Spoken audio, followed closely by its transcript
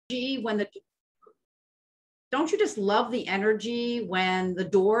when the don't you just love the energy when the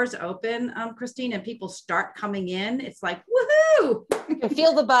doors open, Christine, and people start coming in? It's like, woohoo! You can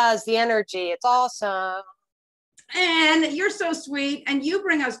feel the buzz, the energy. It's awesome. And you're so sweet, and you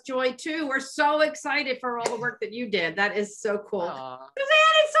bring us joy too. We're so excited for all the work that you did. That is so cool. Suzanne,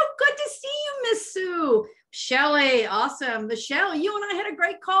 it's so good to see you, Miss Sue. Shelley, awesome. Michelle, you and I had a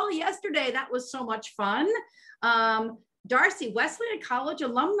great call yesterday. That was so much fun. Darcy, Wesleyan College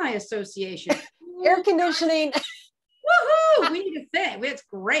Alumni Association. Air conditioning. Woohoo! We need to think. It's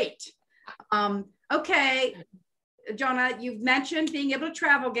great. Okay. Jonah, you've mentioned being able to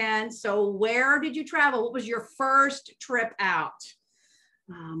travel again. So where did you travel? What was your first trip out?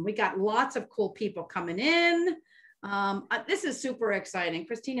 We got lots of cool people coming in. This is super exciting.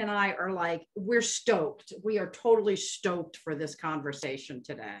 Christine and I are like, we're stoked. We are totally stoked for this conversation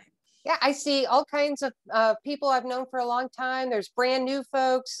today. Yeah, I see all kinds of people I've known for a long time. There's brand new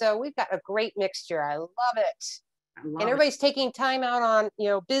folks. So we've got a great mixture. I love it. And everybody's taking time out on,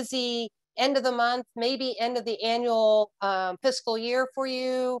 busy end of the month, maybe end of the annual fiscal year for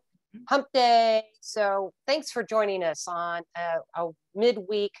you, hump day. So thanks for joining us on a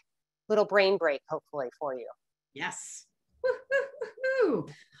midweek little brain break, hopefully for you. Yes.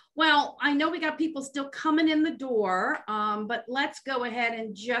 Well, I know we got people still coming in the door, but let's go ahead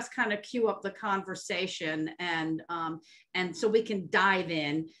and just kind of cue up the conversation and so we can dive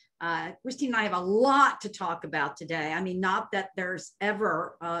in. Christine and I have a lot to talk about today. I mean, not that there's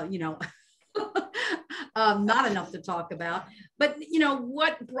ever, not enough to talk about, but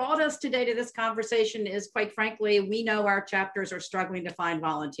what brought us today to this conversation is, quite frankly, we know our chapters are struggling to find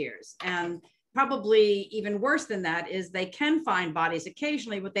volunteers, and probably even worse than that is they can find bodies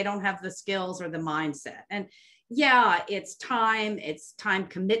occasionally, but they don't have the skills or the mindset. And yeah, it's time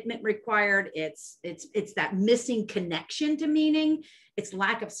commitment required. It's that missing connection to meaning. It's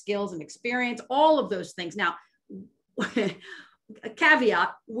lack of skills and experience, all of those things. Now, a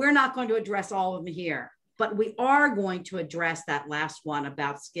caveat, we're not going to address all of them here, but we are going to address that last one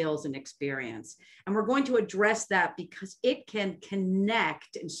about skills and experience. And we're going to address that because it can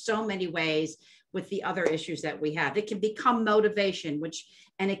connect in so many ways with the other issues that we have. It can become motivation,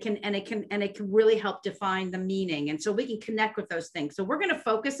 and it can really help define the meaning. And so we can connect with those things. So we're going to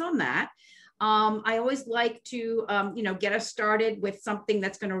focus on that. I always like to, get us started with something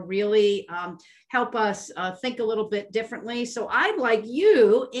that's going to really help us think a little bit differently. So I'd like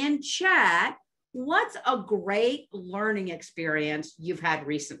you in chat, what's a great learning experience you've had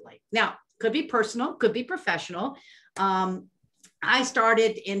recently? Now, could be personal, could be professional. I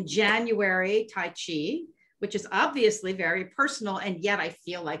started in January Tai Chi, which is obviously very personal, and yet I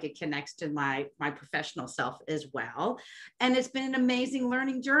feel like it connects to my professional self as well. And it's been an amazing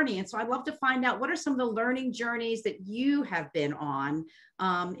learning journey. And so I'd love to find out, what are some of the learning journeys that you have been on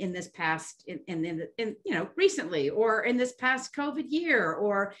in this past, recently, or in this past COVID year,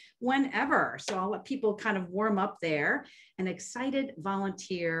 or whenever. So I'll let people kind of warm up there. An excited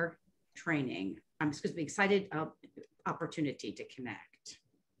volunteer training. Excited opportunity to connect.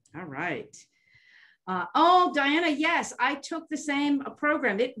 All right. Diana, yes, I took the same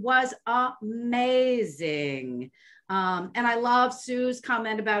program. It was amazing. And I love Sue's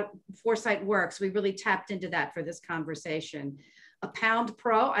comment about Foresight Works. We really tapped into that for this conversation. A Pound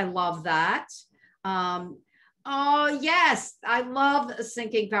Pro, I love that. Oh, yes, I love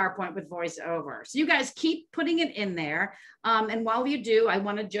syncing PowerPoint with voiceover. So you guys keep putting it in there. And while you do, I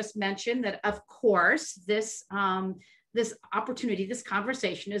want to just mention that, of course, this opportunity, this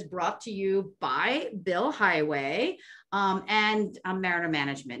conversation is brought to you by Bill Highway and Mariner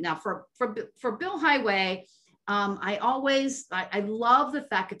Management. Now, for Bill Highway, I love the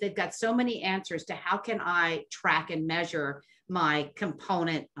fact that they've got so many answers to how can I track and measure my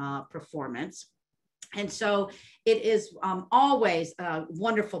component performance. And so it is always a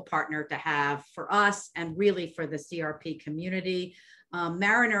wonderful partner to have for us and really for the CRP community.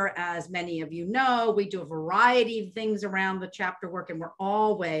 Mariner, as many of you know, we do a variety of things around the chapter work, and we're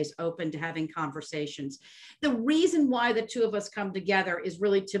always open to having conversations. The reason why the two of us come together is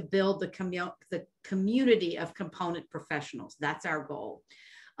really to build the community of component professionals. That's our goal.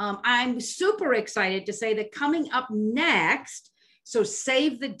 I'm super excited to say that coming up next, so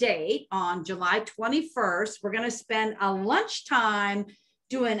save the date, on July 21st, we're going to spend a lunchtime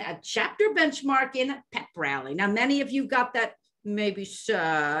doing a chapter benchmarking pep rally. Now, many of you got that maybe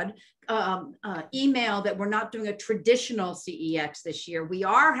sad email that we're not doing a traditional CEX this year. We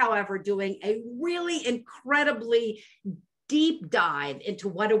are, however, doing a really incredibly deep dive into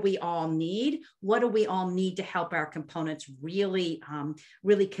what do we all need? What do we all need to help our components really,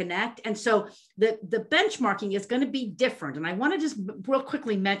 really connect? And so the benchmarking is going to be different. And I want to just real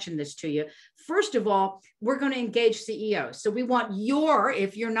quickly mention this to you. First of all, we're going to engage CEOs. So we want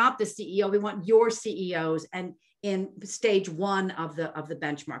if you're not the CEO, we want your CEOs and in stage one of the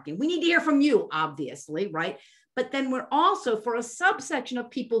benchmarking. We need to hear from you, obviously, right? But then we're also, for a subsection of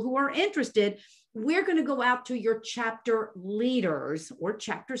people who are interested, we're going to go out to your chapter leaders or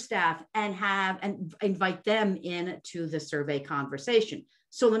chapter staff and invite them into the survey conversation.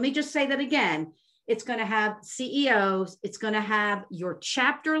 So let me just say that again. It's going to have CEOs, it's going to have your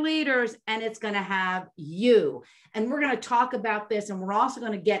chapter leaders, and it's going to have you. And we're going to talk about this, and we're also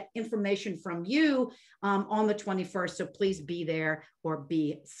going to get information from you on the 21st. So please be there or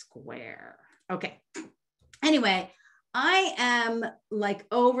be square. Okay. Anyway, I am like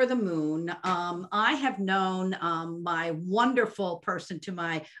over the moon. I have known my wonderful person to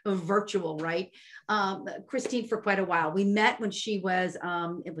my virtual right, Christine, for quite a while. We met when she was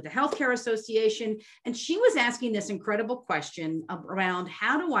with the Healthcare Association, and she was asking this incredible question around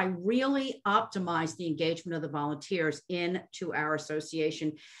how do I really optimize the engagement of the volunteers into our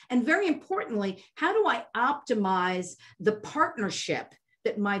association? And very importantly, how do I optimize the partnership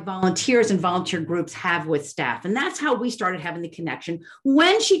that my volunteers and volunteer groups have with staff? And that's how we started having the connection.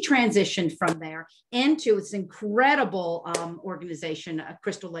 When she transitioned from there into this incredible organization,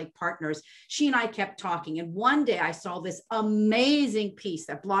 Crystal Lake Partners, she and I kept talking. And one day I saw this amazing piece,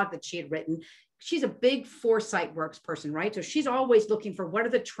 that blog that she had written. She's a big Foresight Works person, right? So she's always looking for what are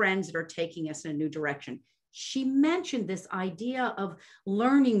the trends that are taking us in a new direction. She mentioned this idea of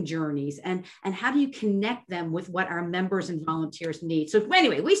learning journeys and how do you connect them with what our members and volunteers need. So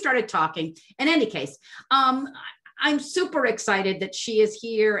anyway, we started talking. In any case, I'm super excited that she is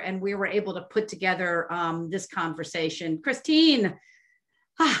here and we were able to put together this conversation. Christine,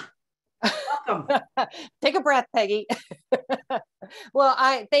 welcome. Take a breath, Peggy. Well,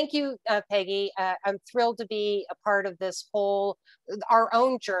 I thank you, Peggy. I'm thrilled to be a part of this our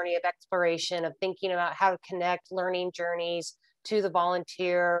own journey of exploration, of thinking about how to connect learning journeys to the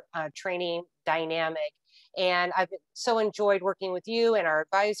volunteer training dynamic. And I've so enjoyed working with you and our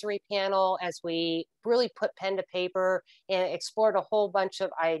advisory panel as we really put pen to paper and explored a whole bunch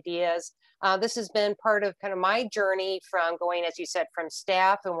of ideas. This has been part of kind of my journey from going, as you said, from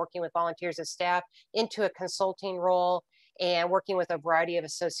staff and working with volunteers as staff into a consulting role and working with a variety of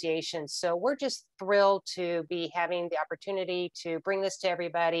associations. So we're just thrilled to be having the opportunity to bring this to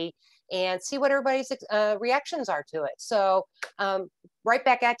everybody and see what everybody's reactions are to it. So right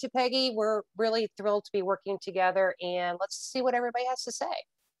back at you, Peggy. We're really thrilled to be working together, and let's see what everybody has to say.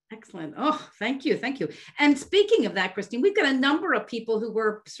 Excellent. Oh, thank you. Thank you. And speaking of that, Christine, we've got a number of people who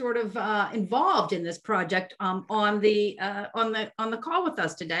were sort of involved in this project on the call with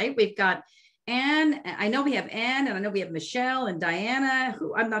us today. We've got Anne. I know we have Anne, and I know we have Michelle and Diana,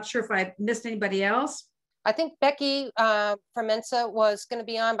 who I'm not sure if I missed anybody else. I think Becky from Mensa was going to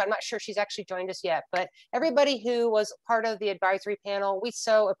be on, but I'm not sure she's actually joined us yet. But everybody who was part of the advisory panel, we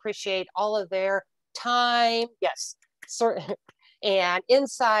so appreciate all of their time, yes, and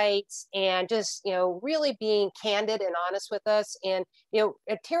insights, and just, really being candid and honest with us, and,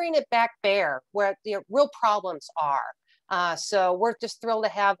 tearing it back bare where the real problems are. So we're just thrilled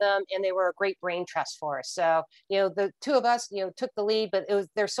to have them, and they were a great brain trust for us. So, the two of us, took the lead, but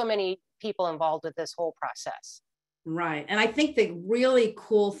there's so many people involved with this whole process. Right. And I think the really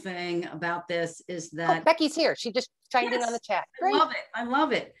cool thing about this is that Becky's here. She just chimed in on the chat. Great. I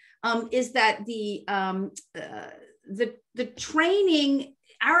love it. Is that the training,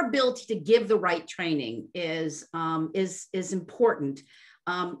 our ability to give the right training is important.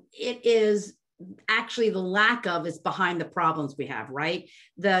 It is actually the lack of is behind the problems we have, right?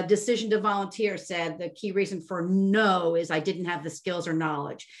 The decision to volunteer said the key reason for no is I didn't have the skills or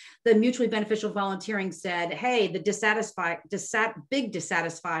knowledge. The mutually beneficial volunteering said, hey, the big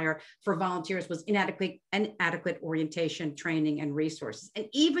dissatisfier for volunteers was inadequate orientation, training, and resources. And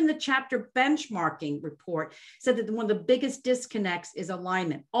even the chapter benchmarking report said that one of the biggest disconnects is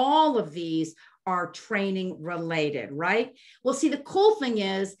alignment. All of these are training related, right? Well, see, the cool thing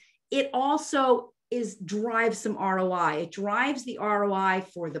is, it also drives some ROI. It drives the ROI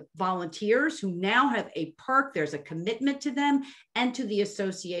for the volunteers who now have a perk. There's a commitment to them and to the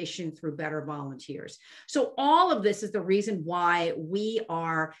association through better volunteers. So all of this is the reason why we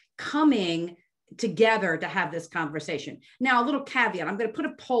are coming together to have this conversation. Now, a little caveat, I'm going to put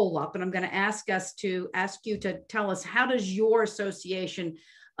a poll up, and I'm going to ask you to tell us, how does your association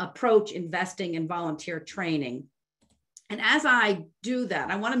approach investing in volunteer training? And as I do that,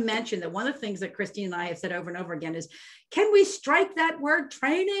 I want to mention that one of the things that Christine and I have said over and over again is, can we strike that word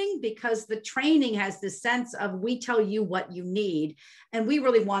training? Because the training has this sense of we tell you what you need. And we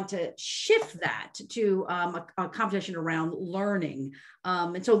really want to shift that to a conversation around learning.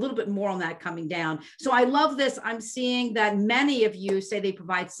 And so a little bit more on that coming down. So I love this. I'm seeing that many of you say they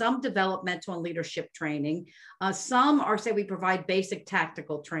provide some developmental and leadership training. Some are say we provide basic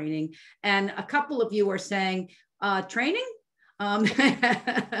tactical training. And a couple of you are saying, training.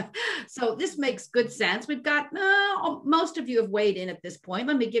 So this makes good sense. We've got, most of you have weighed in at this point.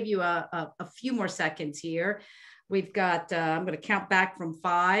 Let me give you a few more seconds here. We've got, I'm going to count back from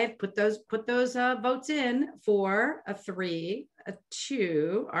 5, put those votes in, 4, a 3, a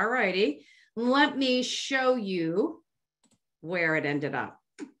 2. All righty. Let me show you where it ended up.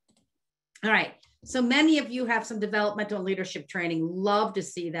 All right. So many of you have some developmental and leadership training. Love to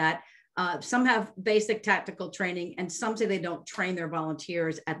see that. Some have basic tactical training, and some say they don't train their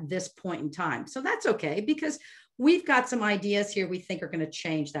volunteers at this point in time. So that's okay, because we've got some ideas here we think are going to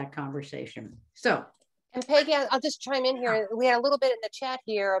change that conversation. So, and Peggy, I'll just chime in here. We had a little bit in the chat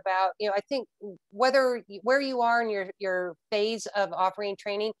here about, I think where you are in your phase of offering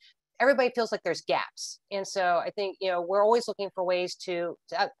training, everybody feels like there's gaps. And so I think, we're always looking for ways to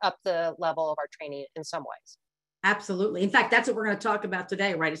up the level of our training in some ways. Absolutely. In fact, that's what we're going to talk about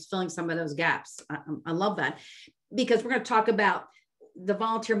today, right? Is filling some of those gaps. I love that, because we're going to talk about the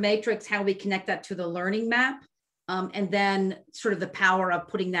volunteer matrix, how we connect that to the learning map, and then sort of the power of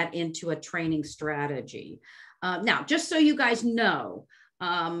putting that into a training strategy. Now, just so you guys know,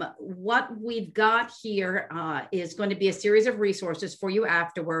 what we've got here is going to be a series of resources for you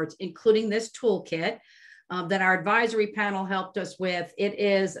afterwards, including this toolkit that our advisory panel helped us with. It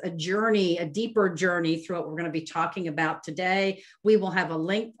is a journey, a deeper journey through what we're going to be talking about today. We will have a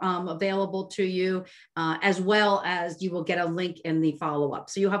link available to you, as well as you will get a link in the follow-up.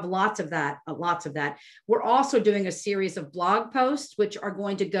 So you'll have lots of that, We're also doing a series of blog posts, which are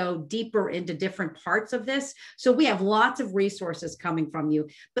going to go deeper into different parts of this. So we have lots of resources coming from you,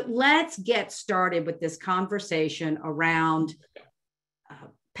 but let's get started with this conversation around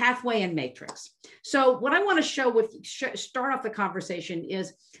pathway and matrix. So what I want to show start off the conversation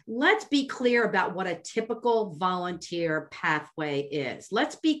is, let's be clear about what a typical volunteer pathway is.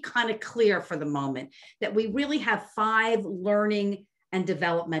 Let's be kind of clear for the moment that we really have 5 learning and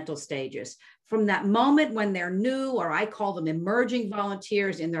developmental stages. From that moment when they're new, or I call them emerging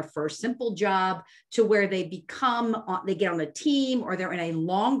volunteers in their first simple job, to where they get on a team, or they're in a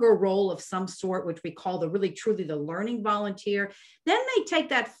longer role of some sort, which we call really truly the learning volunteer. Then they take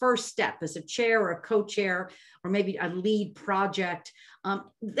that first step as a chair or a co-chair, or maybe a lead project.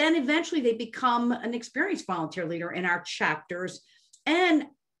 Then eventually they become an experienced volunteer leader in our chapters. And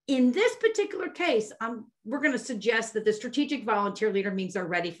in this particular case, we're going to suggest that the strategic volunteer leader means they're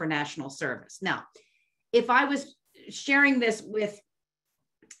ready for national service. Now, if I was sharing this with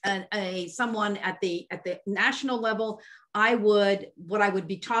someone at the national level, what I would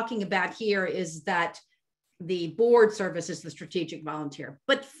be talking about here is that the board service is the strategic volunteer.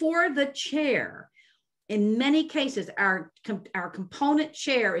 But for the chair, in many cases, our component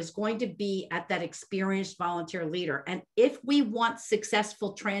chair is going to be at that experienced volunteer leader. And if we want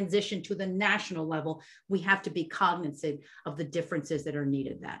successful transition to the national level, we have to be cognizant of the differences that are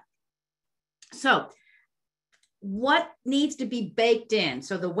needed that. So what needs to be baked in?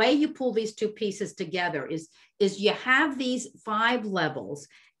 So the way you pull these 2 pieces together is you have these 5 levels,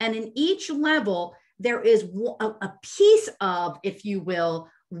 and in each level, there is a piece of, if you will,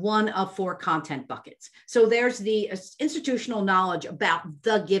 one of 4 content buckets. So there's the institutional knowledge about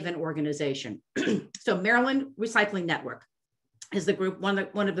the given organization. So Maryland Recycling Network is the group, one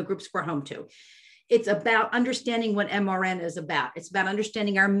of the groups we're home to. It's about understanding what MRN is about. It's about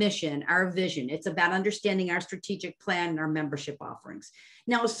understanding our mission, our vision. It's about understanding our strategic plan and our membership offerings.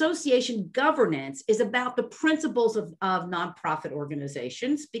 Now, association governance is about the principles of nonprofit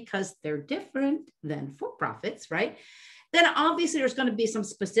organizations, because they're different than for-profits, right? Then obviously there's going to be some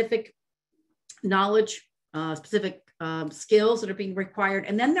specific knowledge, specific skills that are being required.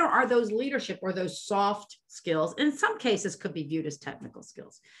 And then there are those leadership or those soft skills. In some cases could be viewed as technical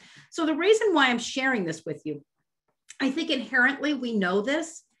skills. So the reason why I'm sharing this with you, I think inherently we know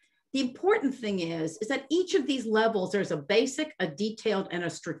this. The important thing is that each of these levels, there's a basic, a detailed, and a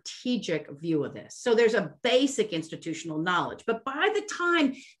strategic view of this. So there's a basic institutional knowledge, but by the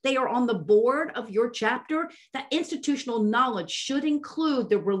time they are on the board of your chapter, that institutional knowledge should include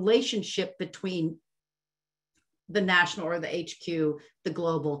the relationship between the national or the HQ, the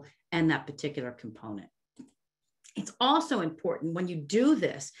global, and that particular component. It's also important when you do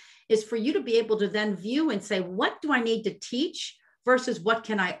this is for you to be able to then view and say, what do I need to teach versus what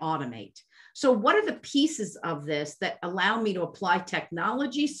can I automate? So what are the pieces of this that allow me to apply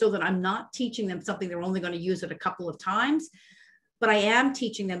technology so that I'm not teaching them something they're only going to use it a couple of times, but I am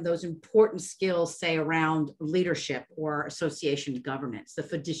teaching them those important skills, say around leadership or association governance, the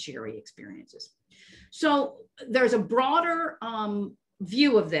fiduciary experiences. So there's a broader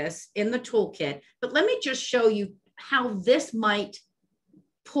view of this in the toolkit, but let me just show you how this might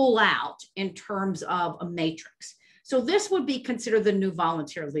pull out in terms of a matrix. So this would be considered the new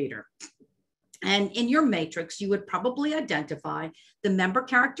volunteer leader. And in your matrix, you would probably identify the member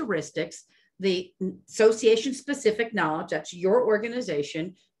characteristics, the association specific knowledge, that's your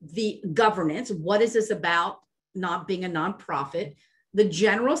organization, the governance, what is this about not being a nonprofit, the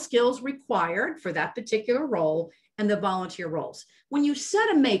general skills required for that particular role, and the volunteer roles. When you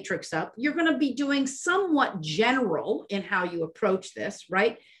set a matrix up, you're going to be doing somewhat general in how you approach this,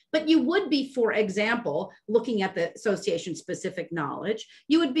 right? But you would be, for example, looking at the association specific knowledge,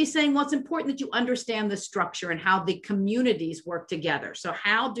 you would be saying, well, it's important that you understand the structure and how the communities work together. So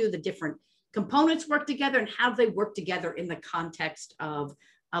how do the different components work together and how do they work together in the context of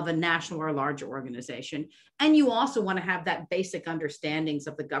a national or a larger organization? And you also want to have that basic understandings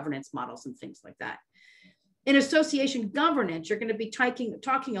of the governance models and things like that. In association governance, you're going to be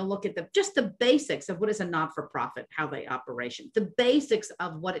taking a look at just the basics of what is a not-for-profit, how they operation, the basics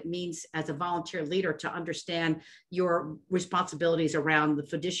of what it means as a volunteer leader to understand your responsibilities around the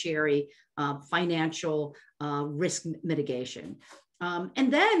fiduciary, financial risk mitigation.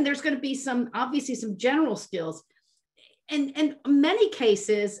 And then there's going to be obviously some general skills. And in many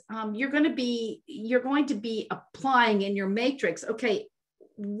cases, you're going to be applying in your matrix, okay,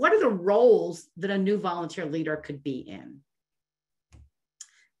 what are the roles that a new volunteer leader could be in?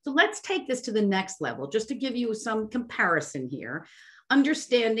 So let's take this to the next level, just to give you some comparison here,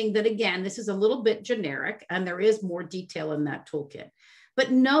 understanding that, again, this is a little bit generic and there is more detail in that toolkit.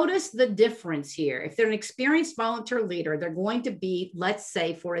 But notice the difference here. If they're an experienced volunteer leader, they're going to be, let's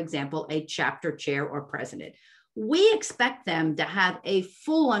say, for example, a chapter chair or president. We expect them to have a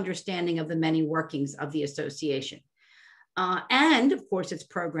full understanding of the many workings of the association. And of course, its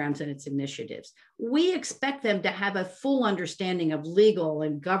programs and its initiatives. We expect them to have a full understanding of legal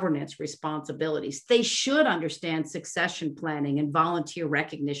and governance responsibilities. They should understand succession planning and volunteer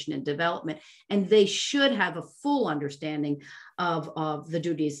recognition and development, and they should have a full understanding of the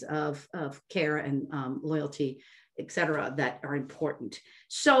duties of care and loyalty, et cetera, that are important.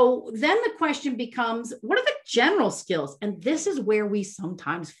 So then the question becomes, what are the general skills? And this is where we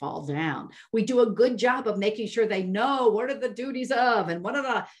sometimes fall down. We do a good job of making sure they know what are the duties of and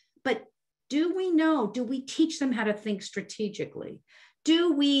but do we teach them how to think strategically?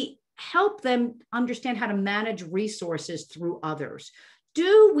 Do we help them understand how to manage resources through others?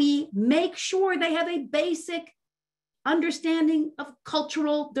 Do we make sure they have a basic understanding of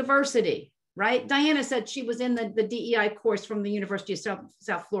cultural diversity? Right? Diana said she was in the DEI course from the University of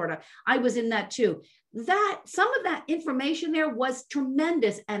South Florida. I was in that too. Some of that information there was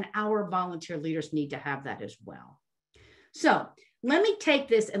tremendous, and our volunteer leaders need to have that as well. So let me take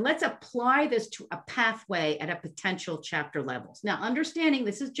this and let's apply this to a pathway at a potential chapter levels. Now, understanding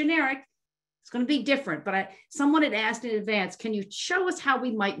this is generic, it's going to be different, but someone had asked in advance, can you show us how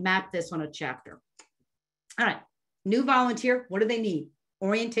we might map this on a chapter? All right, new volunteer, what do they need?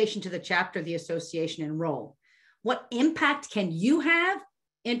 Orientation to the chapter, the association, and role. What impact can you have?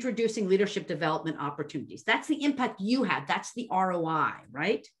 Introducing leadership development opportunities. That's the impact you have. That's the ROI,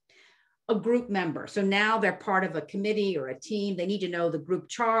 right? A group member. So now they're part of a committee or a team. They need to know the group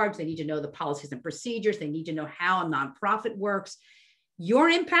charge. They need to know the policies and procedures. They need to know how a nonprofit works. Your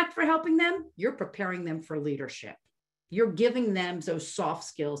impact for helping them, you're preparing them for leadership. You're giving them those soft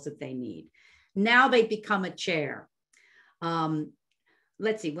skills that they need. Now they become a chair.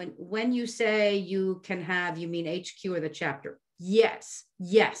 Let's see, when you say you can have, you mean HQ or the chapter? Yes.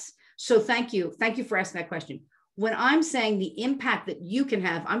 So thank you for asking that question. When I'm saying the impact that you can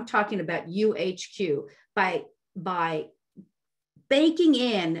have, I'm talking about UHQ by baking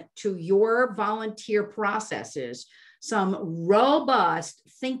in to your volunteer processes some robust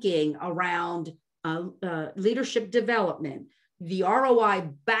thinking around leadership development. The ROI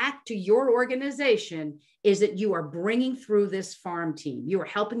back to your organization is that you are bringing through this farm team. You are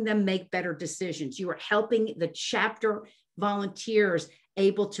helping them make better decisions. You are helping the chapter volunteers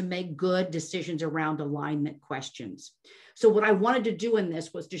able to make good decisions around alignment questions. So what I wanted to do in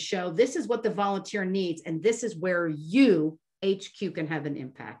this was to show this is what the volunteer needs, and this is where you, HQ, can have an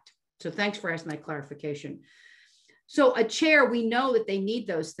impact. So thanks for asking that clarification. So a chair, we know that they need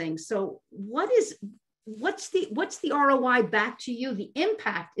those things. So what is what's the ROI back to you? The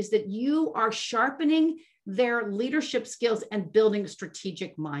impact is that you are sharpening their leadership skills and building a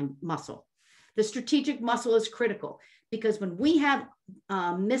strategic mind muscle. The strategic muscle is critical because when we have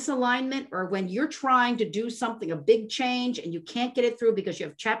misalignment, or when you're trying to do something, a big change, and you can't get it through because you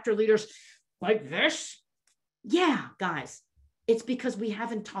have chapter leaders like this, yeah, guys, it's because we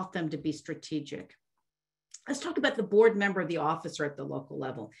haven't taught them to be strategic. Let's talk about the board member, the officer at the local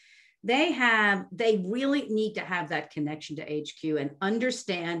level. They really need to have that connection to HQ and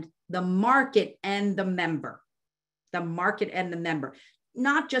understand the market and the member,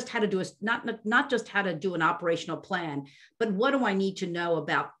 not just how to do not just how to do an operational plan, but what do I need to know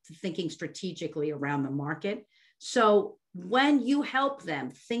about thinking strategically around the market? So when you help them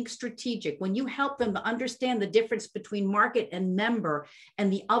think strategic, when you help them to understand the difference between market and member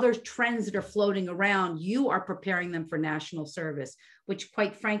and the other trends that are floating around, you are preparing them for national service, which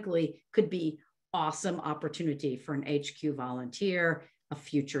quite frankly could be awesome opportunity for an HQ volunteer, a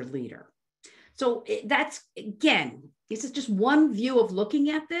future leader. So that's, again, this is just one view of looking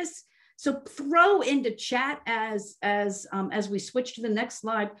at this. So throw into chat as we switch to the next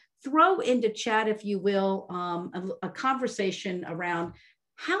slide, throw into chat, if you will, a conversation around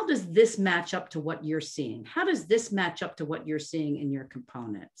how does this match up to what you're seeing? How does this match up to what you're seeing in your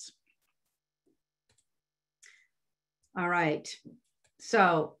components? All right.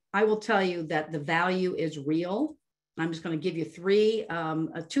 So I will tell you that the value is real. I'm just going to give you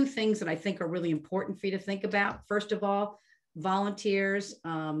two things that I think are really important for you to think about. First of all, volunteers,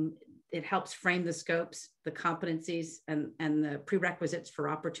 it helps frame the scopes, the competencies, and the prerequisites for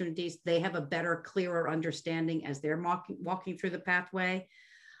opportunities. They have a better, clearer understanding as they're walking through the pathway.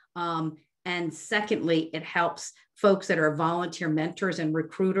 And secondly, it helps folks that are volunteer mentors and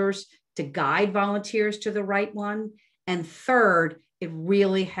recruiters to guide volunteers to the right one. And third, it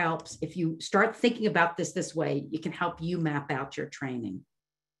really helps if you start thinking about this way, it can help you map out your training.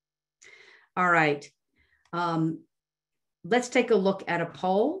 All right. Let's take a look at a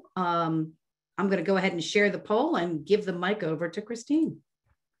poll. I'm going to go ahead and share the poll and give the mic over to Christine.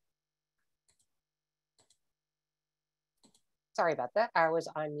 Sorry about that. I was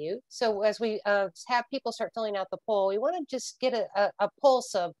on mute. So as we have people start filling out the poll, we want to just get a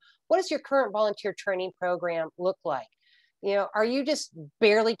pulse of what does your current volunteer training program look like? You know, are you just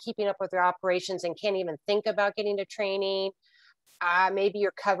barely keeping up with your operations and can't even think about getting to training? Maybe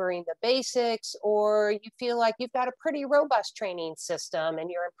you're covering the basics, or you feel like you've got a pretty robust training system and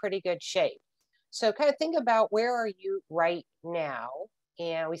you're in pretty good shape. So kind of think about where are you right now?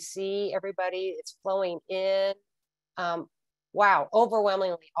 And we see everybody, it's flowing in. Wow,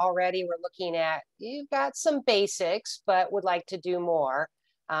 overwhelmingly already we're looking at, you've got some basics, but would like to do more.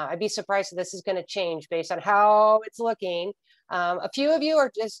 I'd be surprised if this is going to change based on how it's looking. A few of you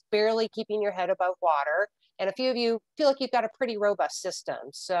are just barely keeping your head above water, and a few of you feel like you've got a pretty robust system.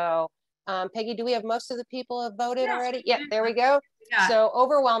 So, Peggy, do we have most of the people have voted already? Yeah, there we go. Yeah. So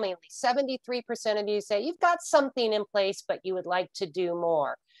overwhelmingly, 73% of you say you've got something in place, but you would like to do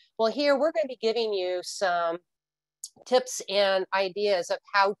more. Well, here we're going to be giving you some tips and ideas of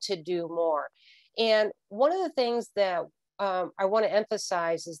how to do more. And one of the things that I want to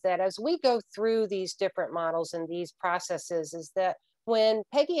emphasize is that as we go through these different models and these processes, is that when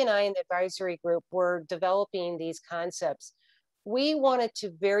Peggy and I in the advisory group were developing these concepts, we wanted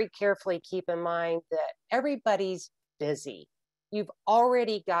to very carefully keep in mind that everybody's busy. You've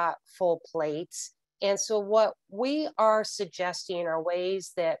already got full plates. And so what we are suggesting are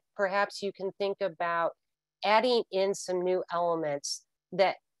ways that perhaps you can think about adding in some new elements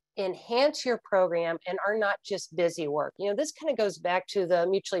that enhance your program and are not just busy work. You know, this kind of goes back to the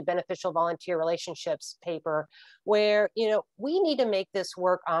mutually beneficial volunteer relationships paper, where, you know, we need to make this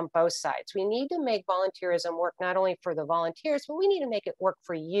work on both sides. We need to make volunteerism work not only for the volunteers, but we need to make it work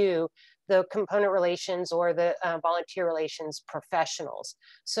for you, the component relations or the volunteer relations professionals.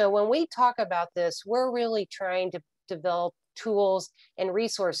 So when we talk about this, we're really trying to develop tools and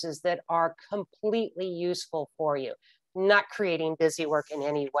resources that are completely useful for you, not creating busy work in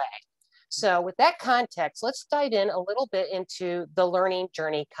any way. So with that context, let's dive in a little bit into the learning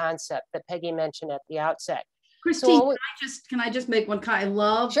journey concept that Peggy mentioned at the outset. Christine, so can I just make one comment? I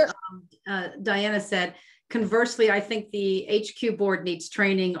love, sure. Diana said, conversely, I think the HQ board needs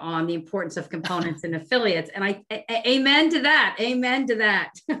training on the importance of components and affiliates. And amen to that. Amen to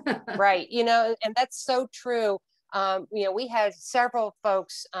that. Right. You know, and that's so true. You know, we had several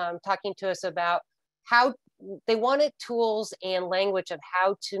folks talking to us about how they wanted tools and language of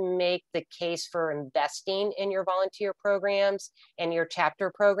how to make the case for investing in your volunteer programs and your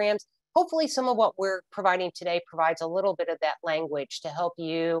chapter programs. Hopefully some of what we're providing today provides a little bit of that language to help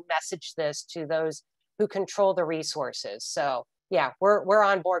you message this to those who control the resources. So yeah, we're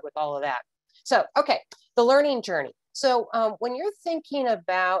on board with all of that. So, okay, the learning journey. So when you're thinking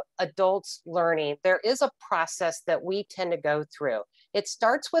about adults learning, there is a process that we tend to go through. It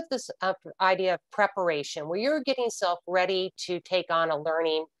starts with this idea of preparation, where you're getting yourself ready to take on a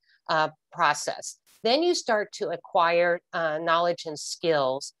learning process. Then you start to acquire knowledge and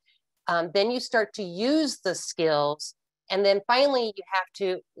skills. Then you start to use the skills. And then finally, you have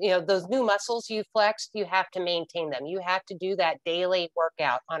to, those new muscles you flexed, you have to maintain them. You have to do that daily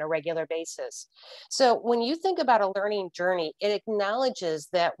workout on a regular basis. So when you think about a learning journey, it acknowledges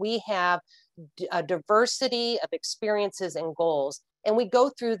that we have a diversity of experiences and goals, and we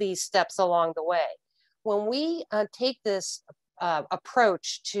go through these steps along the way. When we take this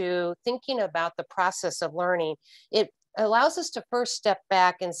approach to thinking about the process of learning, it allows us to first step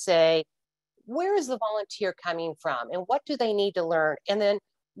back and say, where is the volunteer coming from and what do they need to learn? And then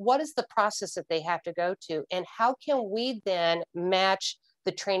what is the process that they have to go to? And how can we then match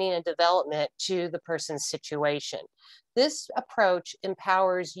the training and development to the person's situation? This approach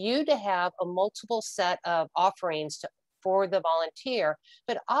empowers you to have a multiple set of offerings for the volunteer,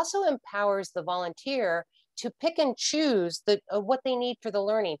 but also empowers the volunteer to pick and choose what they need for the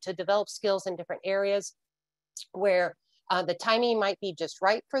learning, to develop skills in different areas where the timing might be just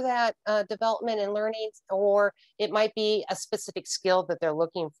right for that development and learning, or it might be a specific skill that they're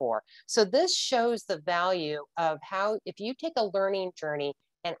looking for. So this shows the value of how, if you take a learning journey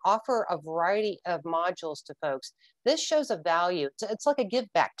and offer a variety of modules to folks, this shows a value. It's like a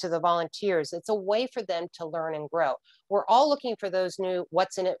give back to the volunteers. It's a way for them to learn and grow. We're all looking for those new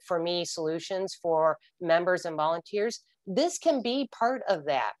what's in it for me solutions for members and volunteers. This can be part of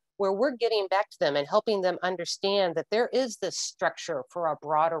that, where we're getting back to them and helping them understand that there is this structure for a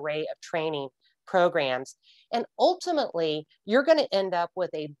broad array of training programs. And ultimately, you're going to end up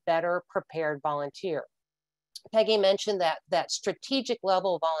with a better prepared volunteer. Peggy mentioned that strategic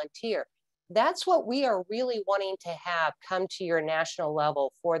level volunteer. That's what we are really wanting to have come to your national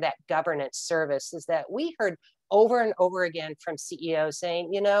level for that governance service, is that we heard over and over again from CEOs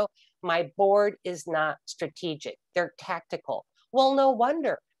saying, my board is not strategic, they're tactical. Well, no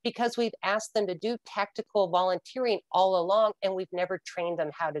wonder, because we've asked them to do tactical volunteering all along, and we've never trained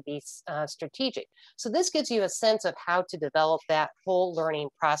them how to be strategic. So this gives you a sense of how to develop that whole learning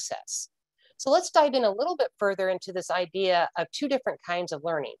process. So let's dive in a little bit further into this idea of two different kinds of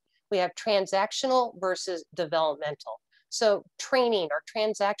learning. We have transactional versus developmental. So training or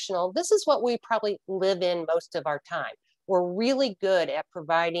transactional, this is what we probably live in most of our time. We're really good at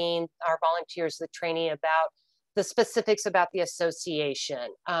providing our volunteers the training about the specifics about the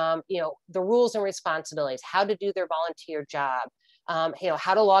association, the rules and responsibilities, how to do their volunteer job,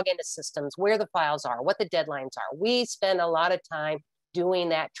 how to log into systems, where the files are, what the deadlines are. We spend a lot of time doing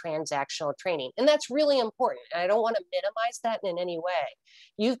that transactional training, and that's really important. And I don't want to minimize that in any way.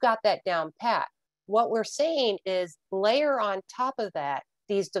 You've got that down pat. What we're saying is layer on top of that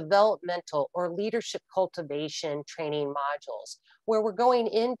these developmental or leadership cultivation training modules, where we're going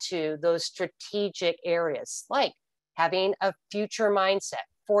into those strategic areas like having a future mindset,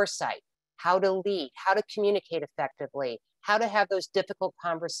 foresight, how to lead, how to communicate effectively, how to have those difficult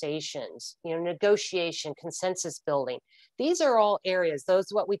conversations, negotiation, consensus building. These are all areas, those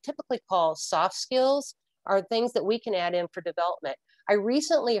what we typically call soft skills, are things that we can add in for development. I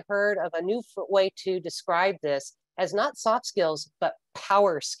recently heard of a new way to describe this as not soft skills, but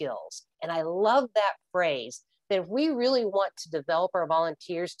power skills. And I love that phrase, that if we really want to develop our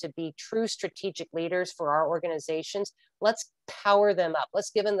volunteers to be true strategic leaders for our organizations, let's power them up.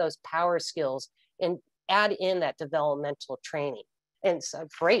 Let's give them those power skills and add in that developmental training. And so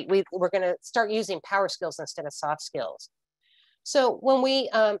great, we're going to start using power skills instead of soft skills. So when we,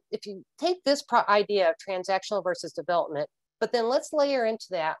 if you take this idea of transactional versus development, but then let's layer into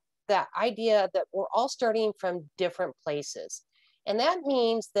that idea that we're all starting from different places. And that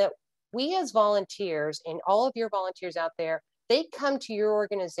means that we as volunteers, and all of your volunteers out there, they come to your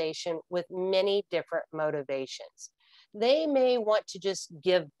organization with many different motivations. They may want to just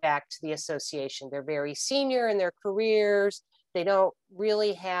give back to the association. They're very senior in their careers. They don't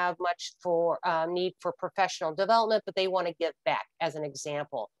really have much for need for professional development, but they want to give back, as an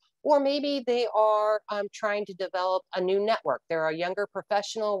example. Or maybe they are trying to develop a new network. They're a younger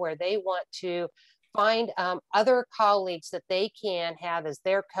professional where they want to find other colleagues that they can have as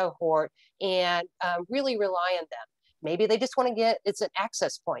their cohort and really rely on them. Maybe they just want to get, it's an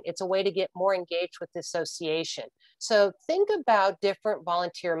access point. It's a way to get more engaged with the association. So think about different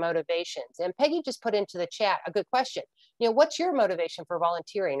volunteer motivations. And Peggy just put into the chat a good question. what's your motivation for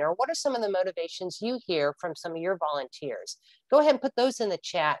volunteering, or what are some of the motivations you hear from some of your volunteers? Go ahead and put those in the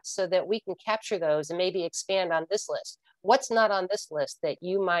chat so that we can capture those and maybe expand on this list. What's not on this list that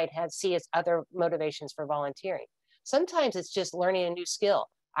you might see as other motivations for volunteering? Sometimes it's just learning a new skill.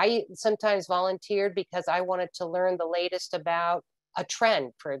 I sometimes volunteered because I wanted to learn the latest about a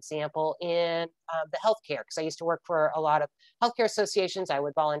trend, for example, in the healthcare, because I used to work for a lot of healthcare associations. I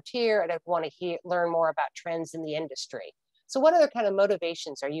would volunteer and I'd want to learn more about trends in the industry. So what other kind of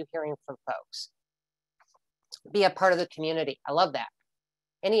motivations are you hearing from folks? Be a part of the community. I love that.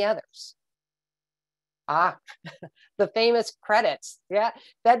 Any others? The famous credits. Yeah,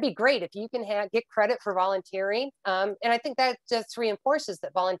 that'd be great if you can get credit for volunteering. And I think that just reinforces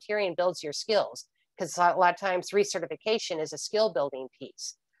that volunteering builds your skills, because a lot of times recertification is a skill building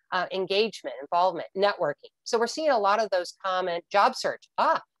piece. Engagement, involvement, networking. So we're seeing a lot of those common. Job search.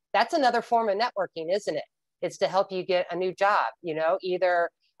 That's another form of networking, isn't it? It's to help you get a new job. Either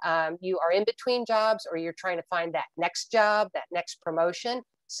you are in between jobs or you're trying to find that next job, that next promotion.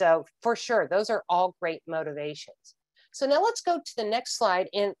 So for sure, those are all great motivations. So now let's go to the next slide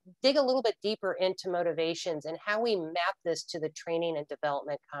and dig a little bit deeper into motivations and how we map this to the training and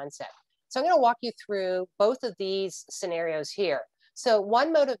development concept. So I'm going to walk you through both of these scenarios here. So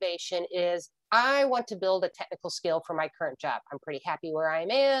one motivation is, I want to build a technical skill for my current job. I'm pretty happy where I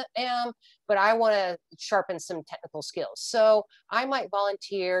am, but I want to sharpen some technical skills. So I might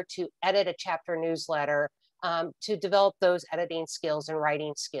volunteer to edit a chapter newsletter to develop those editing skills and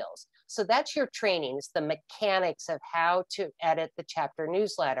writing skills. So that's your training. It's the mechanics of how to edit the chapter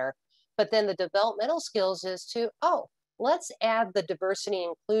newsletter. But then the developmental skills is to, let's add the diversity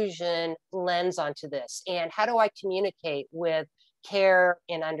and inclusion lens onto this. And how do I communicate with care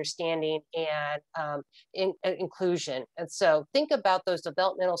and understanding and inclusion? And so think about those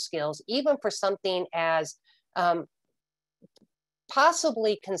developmental skills, even for something as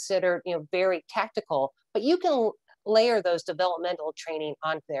possibly considered, very tactical, but you can layer those developmental training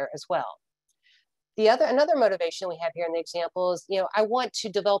on there as well. Another motivation we have here in the example is, I want to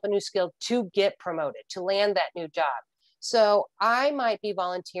develop a new skill to get promoted, to land that new job. So I might be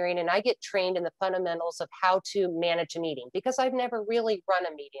volunteering and I get trained in the fundamentals of how to manage a meeting, because I've never really run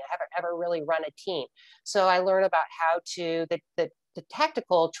a meeting. I haven't ever really run a team. So I learn about how to, the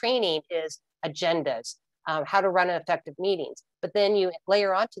tactical training is agendas, how to run effective meetings. But then you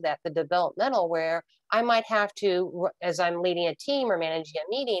layer onto that the developmental, where I might have to, as I'm leading a team or managing a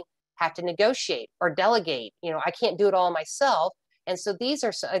meeting, have to negotiate or delegate. I can't do it all myself. And so these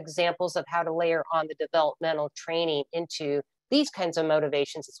are examples of how to layer on the developmental training into these kinds of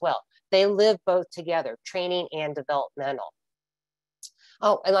motivations as well. They live both together, training and developmental.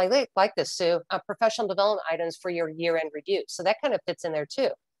 Oh, and I like this, Sue, professional development items for your year-end review. So that kind of fits in there too.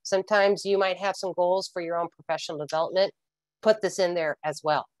 Sometimes you might have some goals for your own professional development. Put this in there as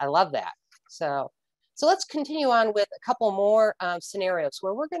well. I love that. So let's continue on with a couple more scenarios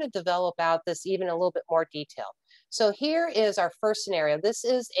where we're going to develop out this even a little bit more detail. So here is our first scenario. This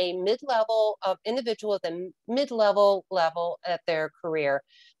is a mid-level individual at the mid-level level at their career,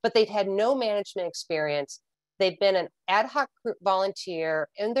 but they've had no management experience. They've been an ad hoc volunteer,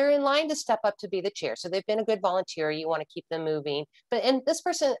 and they're in line to step up to be the chair. So they've been a good volunteer. You want to keep them moving. And this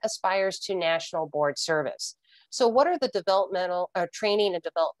person aspires to national board service. So what are the developmental training and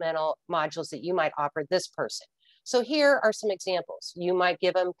developmental modules that you might offer this person? So here are some examples. You might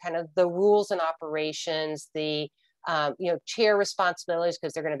give them kind of the rules and operations, the chair responsibilities,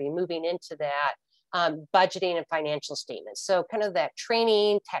 because they're going to be moving into that, budgeting and financial statements. So kind of that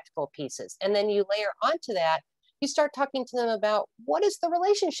training, tactical pieces. And then you layer onto that, you start talking to them about what is the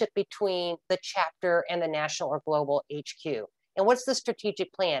relationship between the chapter and the national or global HQ, and what's the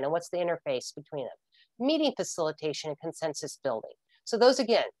strategic plan, and what's the interface between them. Meeting facilitation and consensus building. So those,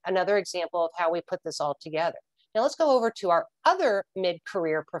 again, another example of how we put this all together. Now let's go over to our other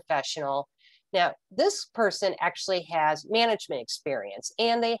mid-career professional. Now, this person actually has management experience,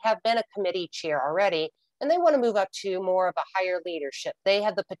 and they have been a committee chair already, and they want to move up to more of a higher leadership. They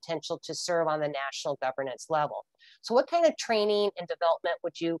have the potential to serve on the national governance level. So what kind of training and development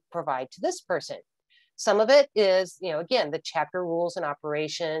would you provide to this person? Some of it is, again, the chapter rules and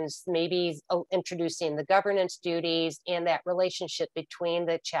operations, maybe introducing the governance duties and that relationship between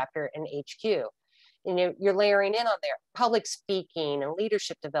the chapter and HQ. You're layering in on there, public speaking and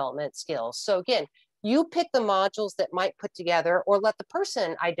leadership development skills. So again, you pick the modules that might put together, or let the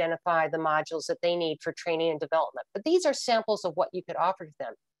person identify the modules that they need for training and development. But these are samples of what you could offer to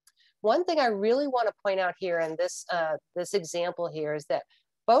them. One thing I really want to point out here in this example here is that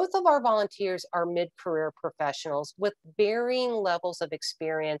both of our volunteers are mid-career professionals with varying levels of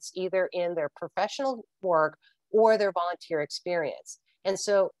experience, either in their professional work or their volunteer experience. And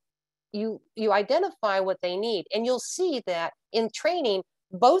so you identify what they need, and you'll see that in training,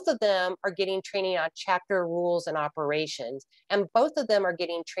 both of them are getting training on chapter rules and operations, and both of them are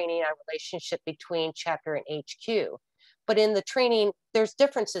getting training on relationship between chapter and HQ. But in the training, there's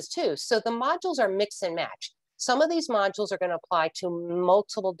differences too. So the modules are mix and match. Some of these modules are going to apply to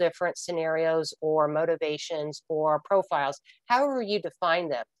multiple different scenarios or motivations or profiles, however you define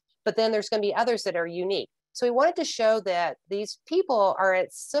them. But then there's going to be others that are unique. So we wanted to show that these people are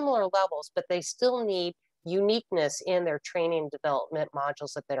at similar levels, but they still need uniqueness in their training and development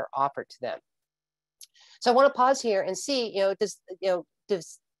modules that are offered to them. So I want to pause here and see,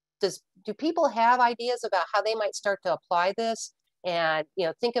 do people have ideas about how they might start to apply this, and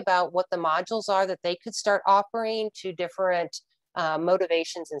think about what the modules are that they could start offering to different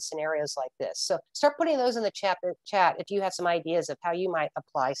motivations and scenarios like this. So start putting those in the chat if you have some ideas of how you might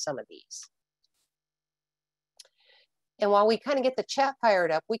apply some of these. And while we kind of get the chat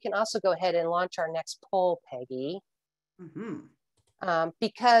fired up, we can also go ahead and launch our next poll, Peggy.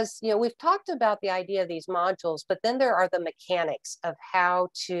 Because we've talked about the idea of these modules, but then there are the mechanics of how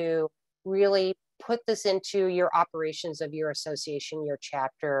to really put this into your operations of your association, your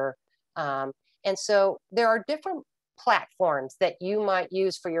chapter. And so there are different platforms that you might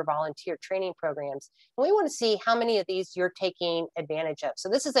use for your volunteer training programs. And we want to see how many of these you're taking advantage of. So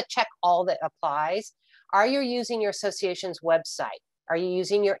this is a check all that applies. Are you using your association's website? Are you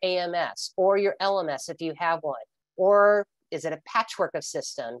using your AMS or your LMS if you have one? Or is it a patchwork of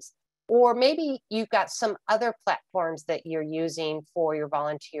systems? Or maybe you've got some other platforms that you're using for your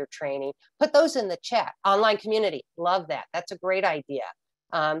volunteer training. Put those in the chat. Online community, love that. That's a great idea.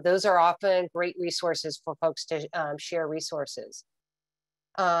 Those are often great resources for folks to share resources.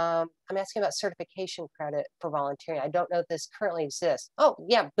 I'm asking about certification credit for volunteering. I don't know if this currently exists. Oh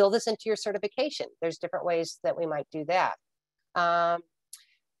yeah, build this into your certification. There's different ways that we might do that.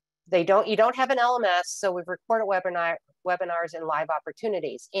 You don't have an LMS, so we've recorded webinars and live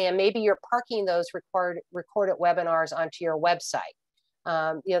opportunities. And maybe you're parking those recorded webinars onto your website.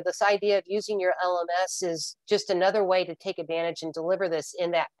 This idea of using your LMS is just another way to take advantage and deliver this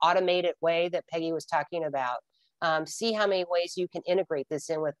in that automated way that Peggy was talking about. See how many ways you can integrate this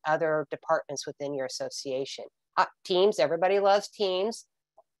in with other departments within your association. Teams, everybody loves Teams.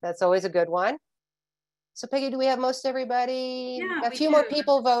 That's always a good one. So Peggy, do we have most everybody? Yeah, a few more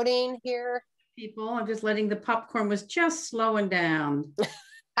people voting here. I'm just letting the popcorn was just slowing down.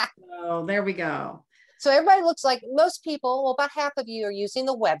 So there we go. So everybody looks like most people, well, about half of you are using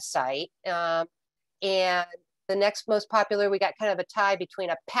the website. And the next most popular, we got kind of a tie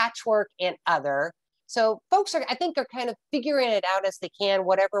between a patchwork and other. So folks are kind of figuring it out as they can,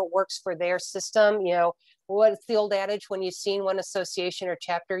 whatever works for their system. What's the old adage? When you've seen one association or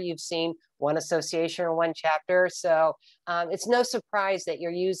chapter, you've seen one association or one chapter. So it's no surprise that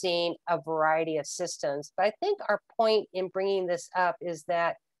you're using a variety of systems. But I think our point in bringing this up is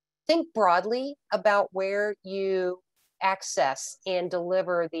that think broadly about where you access and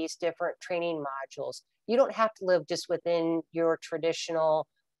deliver these different training modules. You don't have to live just within your traditional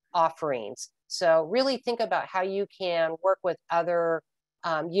offerings. So really think about how you can work with other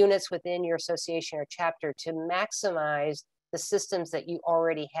units within your association or chapter to maximize the systems that you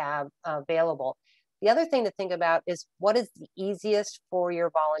already have available. The other thing to think about is what is the easiest for your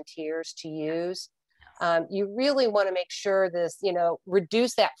volunteers to use. You really want to make sure this,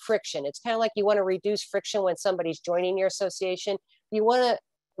 reduce that friction. It's kind of like you want to reduce friction when somebody's joining your association. You want to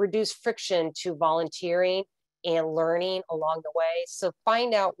reduce friction to volunteering and learning along the way. So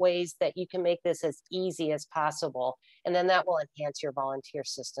find out ways that you can make this as easy as possible. And then that will enhance your volunteer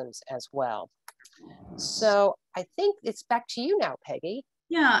systems as well. So I think it's back to you now, Peggy.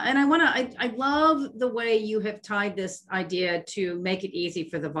 Yeah, and I love the way you have tied this idea to make it easy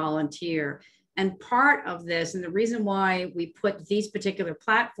for the volunteer. And part of this, and the reason why we put these particular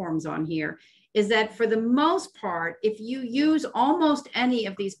platforms on here, is that for the most part, if you use almost any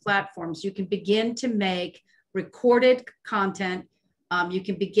of these platforms, you can begin to make recorded content. You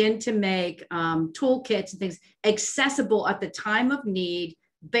can begin to make toolkits and things accessible at the time of need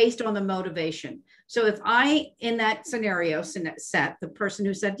based on the motivation. So if in that scenario set, the person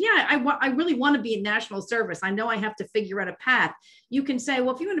who said, yeah, I really want to be in national service, I know I have to figure out a path, you can say,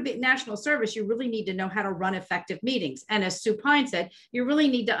 well, if you want to be in national service, you really need to know how to run effective meetings. And as Sue Pine said, you really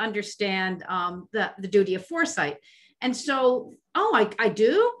need to understand the duty of foresight. And so, I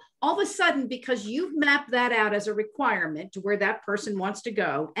do? All of a sudden, because you've mapped that out as a requirement to where that person wants to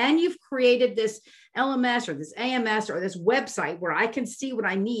go, and you've created this LMS or this AMS or this website where I can see what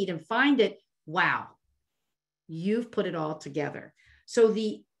I need and find it, wow, you've put it all together. So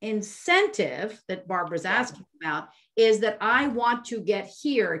the incentive that Barbara's asking about is that I want to get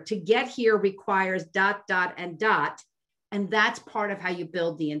here. To get here requires dot, dot, and dot. And that's part of how you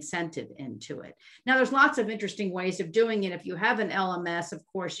build the incentive into it. Now, there's lots of interesting ways of doing it. If you have an LMS, of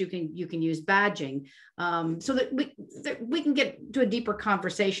course, you can use badging, so that we can get to a deeper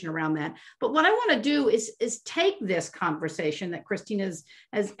conversation around that. But what I want to do is take this conversation that Christine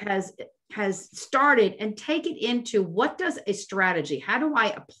has started and take it into what does a strategy, how do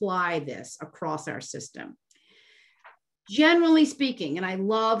I apply this across our system? Generally speaking, and I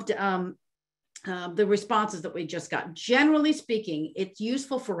loved the responses that we just got. Generally speaking, it's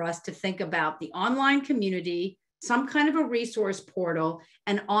useful for us to think about the online community, some kind of a resource portal,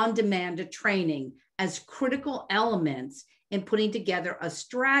 and on-demand training as critical elements in putting together a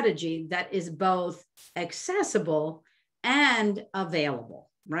strategy that is both accessible and available,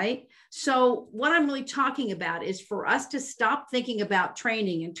 right? So what I'm really talking about is for us to stop thinking about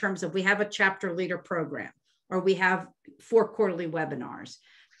training in terms of we have a chapter leader program or we have 4 quarterly webinars,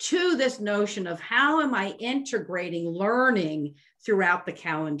 to this notion of how am I integrating learning throughout the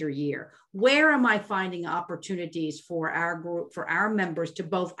calendar year? Where am I finding opportunities for our group, for our members to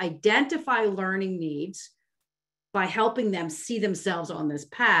both identify learning needs by helping them see themselves on this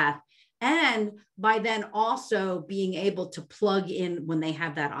path, and by then also being able to plug in when they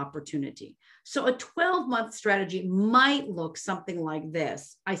have that opportunity. So a 12-month strategy might look something like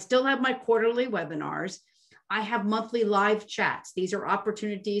this. I still have my quarterly webinars. I have monthly live chats. These are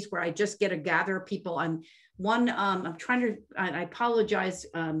opportunities where I just get to gather people on one. I'm trying to, I apologize.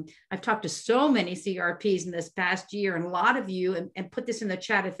 I've talked to so many CRPs in this past year, and a lot of you, and put this in the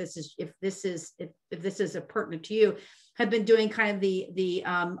chat if this is pertinent to you, have been doing kind of the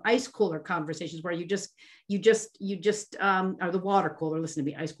ice cooler conversations where you just or the water cooler, listen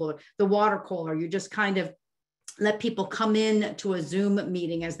to me, ice cooler, the water cooler, you just kind of let people come in to a Zoom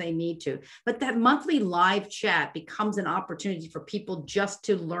meeting as they need to. But that monthly live chat becomes an opportunity for people just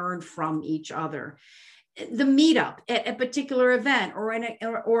to learn from each other. The meetup at a particular event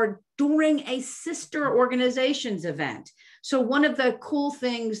or during a sister organization's event. So one of the cool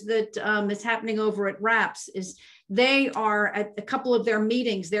things that is happening over at RAPS is they are at a couple of their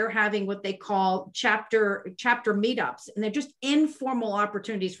meetings, they're having what they call chapter meetups, and they're just informal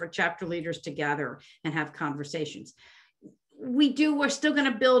opportunities for chapter leaders to gather and have conversations. We're still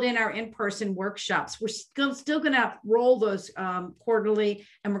going to build in our in-person workshops. We're still going to roll those quarterly,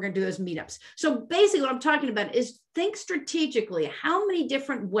 and we're going to do those meetups. So basically what I'm talking about is think strategically, how many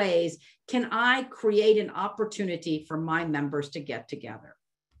different ways can I create an opportunity for my members to get together?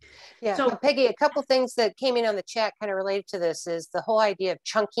 Yeah, so Peggy, a couple things that came in on the chat kind of related to this is the whole idea of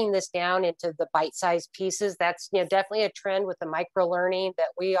chunking this down into the bite-sized pieces. That's definitely a trend with the micro learning that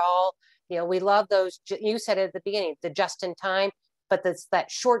we all, we love those. You said it at the beginning, the just in time, but that's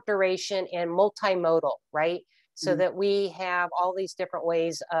that short duration and multimodal, right? So that we have all these different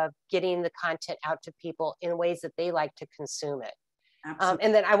ways of getting the content out to people in ways that they like to consume it.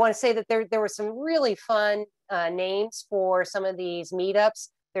 And then I want to say that there were some really fun names for some of these meetups.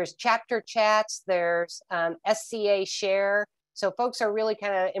 There's chapter chats, there's SCA share. So folks are really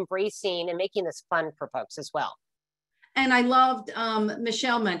kind of embracing and making this fun for folks as well. And I loved,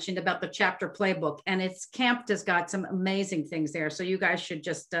 Michelle mentioned about the chapter playbook, and Camp has got some amazing things there. So you guys should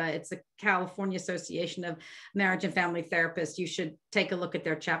just, it's the California Association of Marriage and Family Therapists. You should take a look at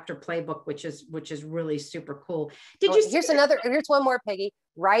their chapter playbook, which is really super cool. Here's one more, Peggy.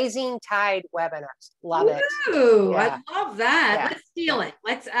 Rising Tide webinars. Love it. Ooh, yeah. I love that. Yeah. Let's steal it.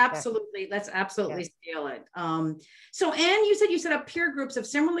 Let's absolutely steal it. So Anne, you said you set up peer groups of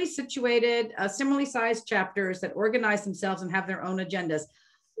similarly situated, similarly sized chapters that organize themselves and have their own agendas.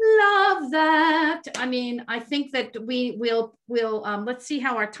 Love that. I mean, I think that we'll let's see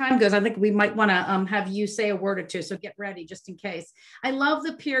how our time goes. I think we might want to have you say a word or two. So get ready just in case. I love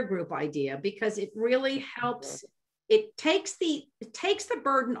the peer group idea because it really helps. It takes the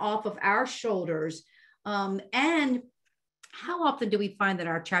burden off of our shoulders. And how often do we find that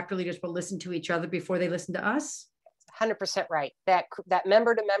our chapter leaders will listen to each other before they listen to us? 100% right. That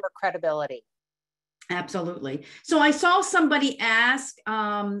member to member credibility. Absolutely. So I saw somebody ask,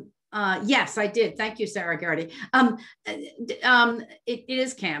 yes, I did. Thank you, Sarah Garrity. It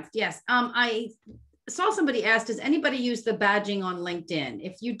is Camp. Yes. I saw somebody ask, does anybody use the badging on LinkedIn?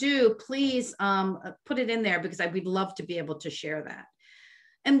 If you do, please put it in there because we'd love to be able to share that.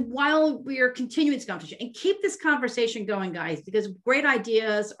 And while we are continuing this conversation, and keep this conversation going, guys, because great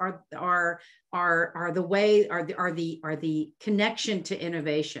ideas are the connection to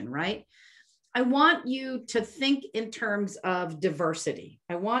innovation, right? I want you to think in terms of diversity.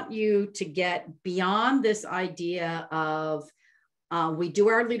 I want you to get beyond this idea of We do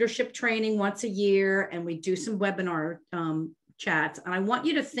our leadership training once a year, and we do some webinar chats. And I want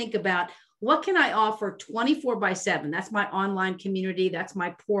you to think about, what can I offer 24/7? That's my online community. That's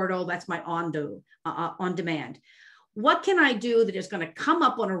my portal. That's my on demand. What can I do that is going to come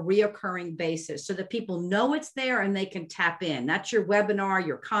up on a reoccurring basis so that people know it's there and they can tap in? That's your webinar,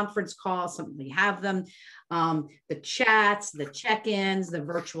 your conference call, something we have them, the chats, the check-ins, the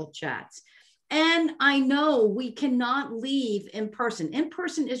virtual chats. And I know we cannot leave in person. In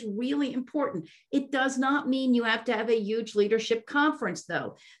person is really important. It does not mean you have to have a huge leadership conference,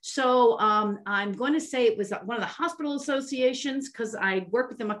 though. So I'm going to say it was one of the hospital associations, because I worked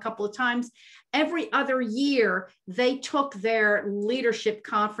with them a couple of times. Every other year, they took their leadership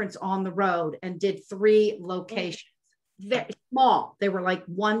conference on the road and did 3 locations. Very small. They were like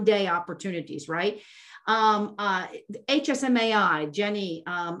one-day opportunities, right? HSMAI, Jenny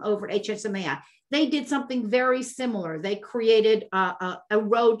over at HSMAI, they did something very similar. They created a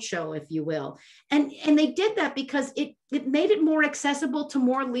road show, if you will. And they did that because it made it more accessible to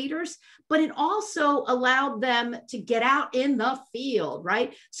more leaders, but it also allowed them to get out in the field,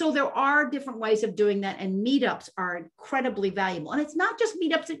 right? So there are different ways of doing that, and meetups are incredibly valuable. And it's not just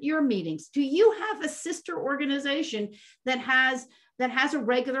meetups at your meetings. Do you have a sister organization that has a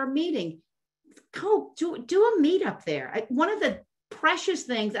regular meeting? Go do a meetup there. One of the precious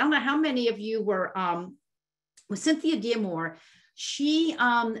things, I don't know how many of you were with Cynthia Diamore.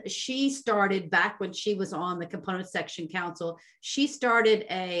 She started back when she was on the Component Section Council. She started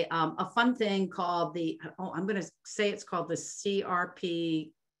a fun thing called I'm going to say it's called the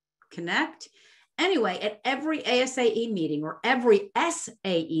CRP Connect. Anyway, at every ASAE meeting or every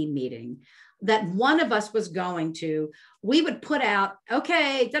SAE meeting that one of us was going to, we would put out,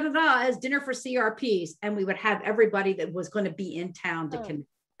 okay, as dinner for CRPs, and we would have everybody that was going to be in town to connect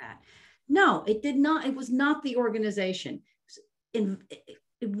that. No, it did not. It was not the organization.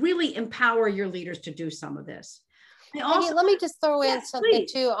 Really empower your leaders to do some of this. Also, let me just throw in something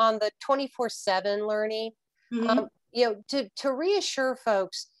too on the 24/7 learning. To reassure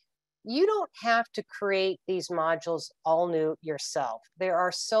folks, you don't have to create these modules all new yourself. There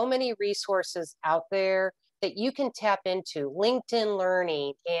are so many resources out there that you can tap into. LinkedIn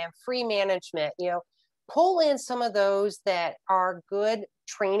Learning and Free Management, pull in some of those that are good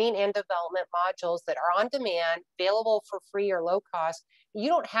training and development modules that are on demand, available for free or low cost. You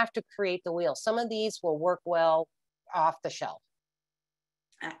don't have to create the wheel. Some of these will work well off the shelf.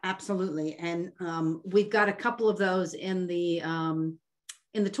 Absolutely. And we've got a couple of those in the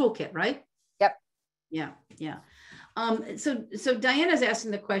toolkit, right? Yep. Yeah. So Diana's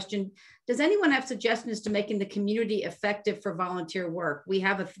asking the question, does anyone have suggestions to making the community effective for volunteer work? We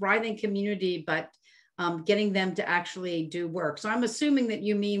have a thriving community, but getting them to actually do work. So I'm assuming that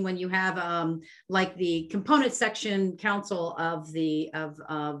you mean when you have like the Component Section Council of the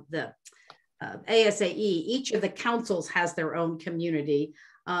ASAE, each of the councils has their own community.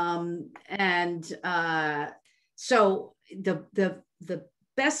 So the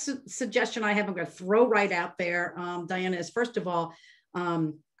best suggestion I have, I'm going to throw right out there, Diana, is first of all,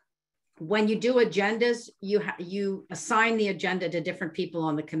 when you do agendas, you assign the agenda to different people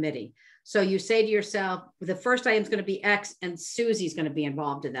on the committee. So you say to yourself, the first item is going to be X, and Susie's going to be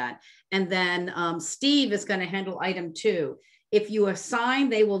involved in that. And then Steve is going to handle item 2. If you assign,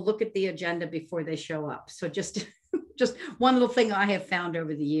 they will look at the agenda before they show up. So just one little thing I have found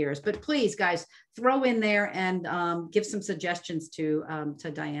over the years. But please, guys, throw in there and give some suggestions to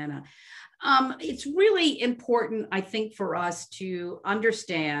Diana. It's really important, I think, for us to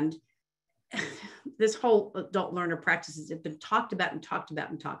understand this whole adult learner practices have been talked about and talked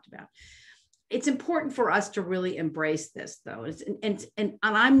about and talked about. It's important for us to really embrace this, though. And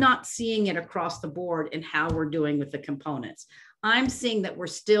I'm not seeing it across the board in how we're doing with the components. I'm seeing that we're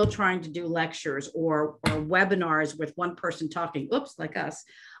still trying to do lectures or webinars with one person talking, oops, like us.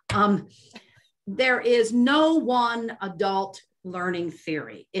 There is no one adult learning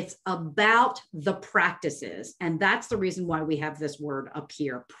theory. It's about the practices. And that's the reason why we have this word up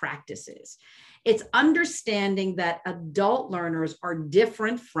here, practices. It's understanding that adult learners are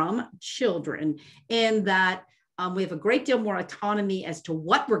different from children in that we have a great deal more autonomy as to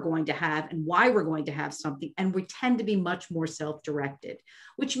what we're going to have and why we're going to have something. And we tend to be much more self-directed,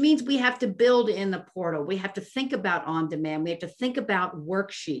 which means we have to build in the portal. We have to think about on demand. We have to think about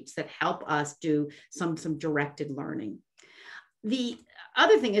worksheets that help us do some directed learning. The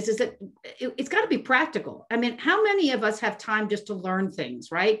other thing is that it's got to be practical. I mean, how many of us have time just to learn things,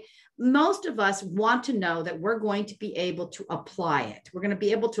 right? Most of us want to know that we're going to be able to apply it. We're going to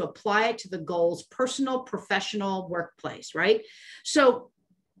be able to apply it to the goals, personal, professional, workplace, right? So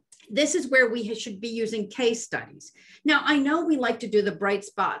this is where we should be using case studies. Now, I know we like to do the bright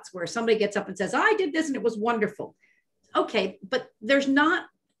spots where somebody gets up and says, I did this and it was wonderful. Okay, but there's not,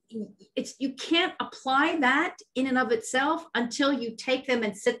 you can't apply that in and of itself until you take them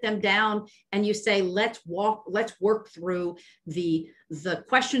and sit them down and you say, let's work through the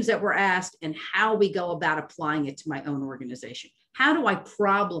questions that were asked and how we go about applying it to my own organization. How do I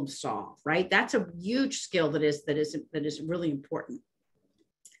problem solve, right? That's a huge skill that is really important.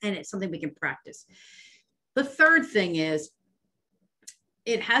 And it's something we can practice. The third thing is,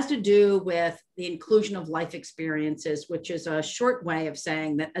 it has to do with the inclusion of life experiences, which is a short way of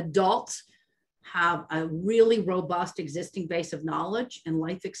saying that adults have a really robust existing base of knowledge and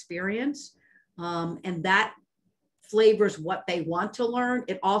life experience. And that flavors what they want to learn.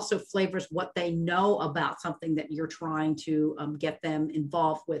 It also flavors what they know about something that you're trying to get them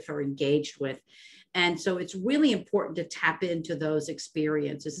involved with or engaged with. And so it's really important to tap into those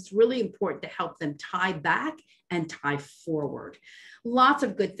experiences. It's really important to help them tie back and tie forward. Lots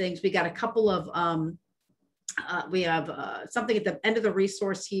of good things. We got a couple of, we have something at the end of the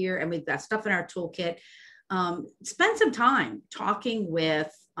resource here, and we've got stuff in our toolkit. Spend some time talking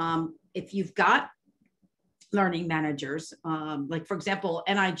with, if you've got learning managers, like for example,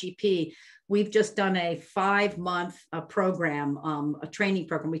 NIGP, we've just done a 5-month program, a training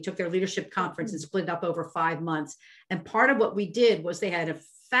program. We took their leadership conference and split it up over 5 months. And part of what we did was they had a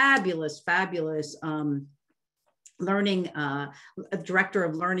fabulous learning, a director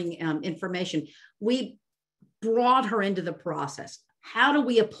of learning information. We brought her into the process. How do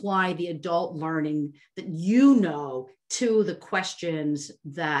we apply the adult learning that you know to the questions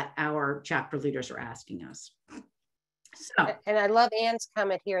that our chapter leaders are asking us? So, and I love Anne's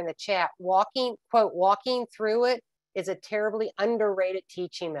comment here in the chat. Walking through it is a terribly underrated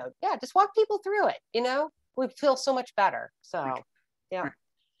teaching mode. Yeah, just walk people through it. You know, we feel so much better. So, yeah.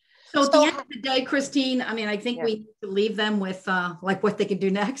 So at the end of the day, Christine, I mean, I think we need to leave them with like what they can do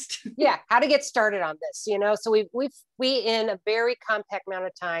next. Yeah, how to get started on this. You know, so we in a very compact amount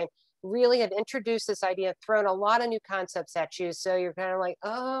of time really have introduced this idea, thrown a lot of new concepts at you. So you're kind of like,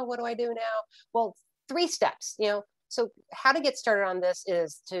 oh, what do I do now? Well, 3 steps, you know. So how to get started on this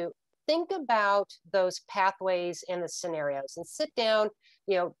is to think about those pathways and the scenarios and sit down,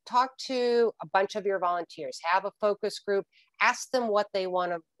 you know, talk to a bunch of your volunteers, have a focus group, ask them what they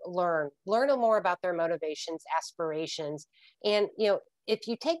want to learn more about their motivations, aspirations. And, you know, if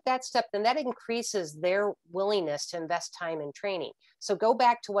you take that step, then that increases their willingness to invest time in training. So go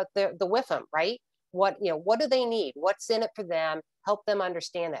back to what the WIFM, right? What do they need? What's in it for them? Help them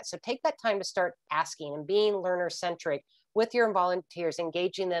understand that. So take that time to start asking and being learner-centric with your volunteers,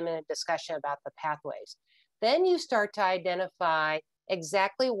 engaging them in a discussion about the pathways. Then you start to identify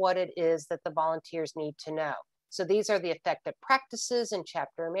exactly what it is that the volunteers need to know. So these are the effective practices in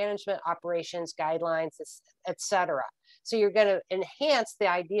chapter management, operations, guidelines, etc. So you're going to enhance the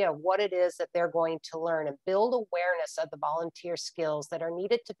idea of what it is that they're going to learn and build awareness of the volunteer skills that are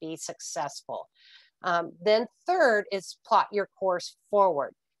needed to be successful. Then third is plot your course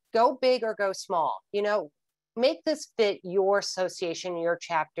forward. Go big or go small. You know, make this fit your association, your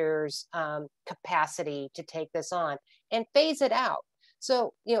chapter's capacity to take this on, and phase it out.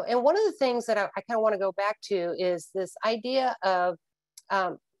 So, you know, and one of the things that I kind of want to go back to is this idea of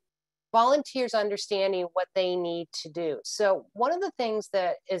volunteers understanding what they need to do. So one of the things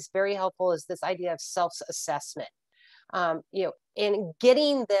that is very helpful is this idea of self-assessment. You know, and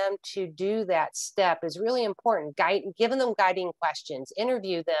getting them to do that step is really important. Giving them guiding questions,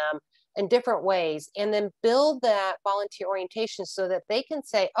 interview them in different ways, and then build that volunteer orientation so that they can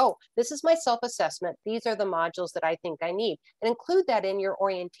say, oh, this is my self-assessment. These are the modules that I think I need, and include that in your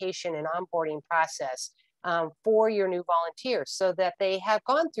orientation and onboarding process for your new volunteers so that they have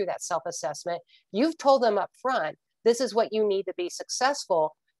gone through that self-assessment. You've told them up front, this is what you need to be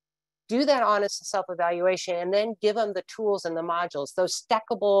successful. Do that honest self-evaluation and then give them the tools and the modules, those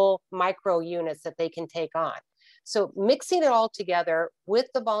stackable micro units that they can take on. So mixing it all together with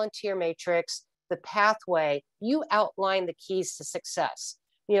the volunteer matrix, the pathway, you outline the keys to success.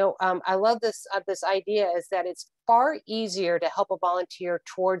 You know, I love this idea is that it's far easier to help a volunteer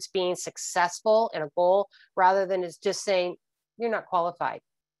towards being successful in a goal rather than just saying, you're not qualified,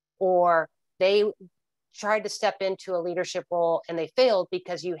 or they tried to step into a leadership role and they failed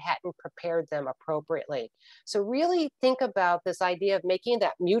because you hadn't prepared them appropriately. So really think about this idea of making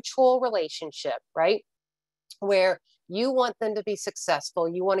that mutual relationship, right? Where you want them to be successful,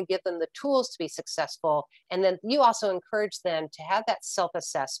 you want to give them the tools to be successful, and then you also encourage them to have that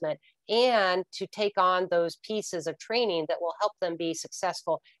self-assessment and to take on those pieces of training that will help them be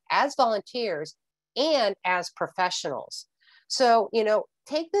successful as volunteers and as professionals. So, you know,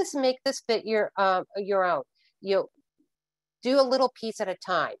 take this and make this fit your own. You know, do a little piece at a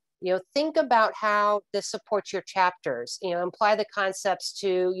time. You know, think about how this supports your chapters. You know, apply the concepts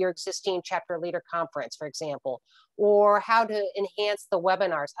to your existing chapter leader conference, for example, or how to enhance the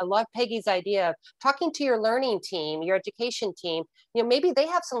webinars. I love Peggy's idea of talking to your learning team, your education team. You know, maybe they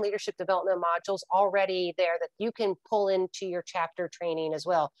have some leadership development modules already there that you can pull into your chapter training as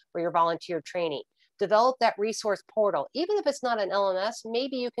well, or your volunteer training. Develop that resource portal. Even if it's not an LMS,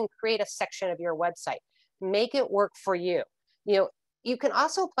 maybe you can create a section of your website. Make it work for you. You know, you can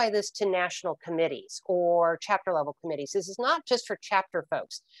also apply this to national committees or chapter level committees. This is not just for chapter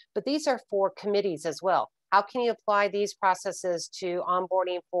folks, but these are for committees as well. How can you apply these processes to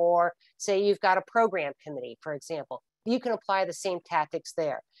onboarding for, say, you've got a program committee, for example? You can apply the same tactics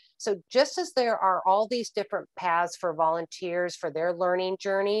there. So just as there are all these different paths for volunteers for their learning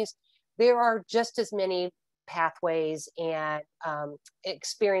journeys, there are just as many pathways and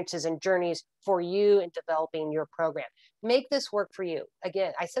experiences and journeys for you in developing your program. Make this work for you.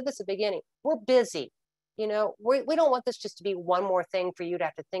 Again, I said this at the beginning, we're busy. You know, we don't want this just to be one more thing for you to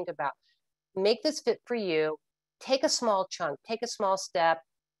have to think about. Make this fit for you. Take a small chunk, take a small step,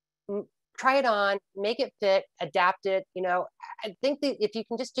 try it on, make it fit, adapt it. You know, I think that if you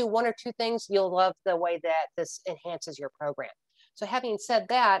can just do one or two things, you'll love the way that this enhances your program. So having said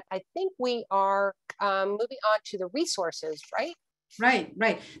that, I think we are moving on to the resources, right? Right.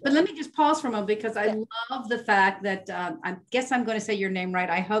 But let me just pause for a moment because I love the fact that I guess I'm going to say your name right.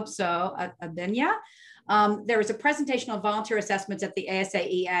 I hope so. Adenya. There was a presentation on volunteer assessments at the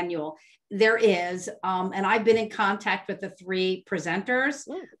ASAE annual. There is, and I've been in contact with the three presenters,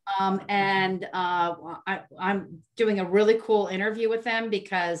 and I'm doing a really cool interview with them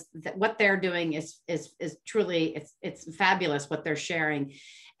because what they're doing is truly, it's fabulous what they're sharing.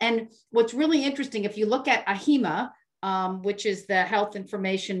 And what's really interesting, if you look at AHIMA, which is the Health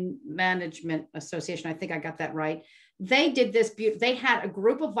Information Management Association, I think I got that right. They did this, they had a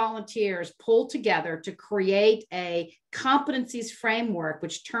group of volunteers pulled together to create a competencies framework,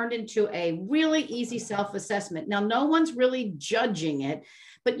 which turned into a really easy self-assessment. Now, no one's really judging it,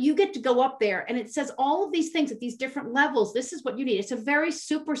 but you get to go up there and it says all of these things at these different levels. This is what you need. It's a very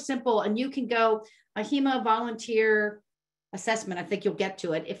super simple, and you can go AHIMA volunteer assessment. I think you'll get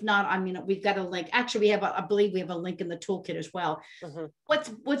to it. If not, I mean, we've got a link. Actually, I believe we have a link in the toolkit as well.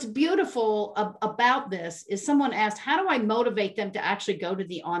 What's beautiful about this is someone asked, how do I motivate them to actually go to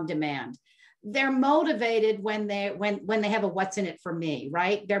the on-demand? They're motivated when they have a what's in it for me,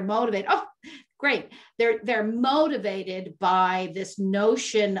 right? They're motivated. Oh, great. They're motivated by this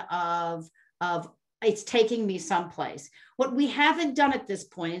notion of it's taking me someplace. What we haven't done at this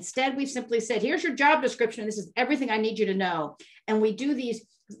point, instead, we've simply said, here's your job description. This is everything I need you to know. And we do these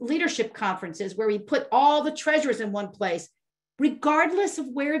leadership conferences where we put all the treasures in one place, regardless of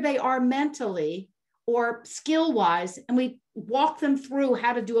where they are mentally or skill-wise, and we walk them through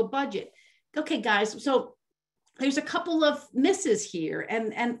how to do a budget. Okay, guys, so there's a couple of misses here,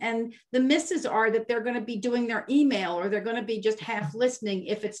 and the misses are that they're going to be doing their email, or they're going to be just half listening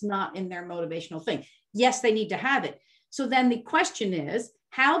if it's not in their motivational thing. Yes, they need to have it. So then the question is,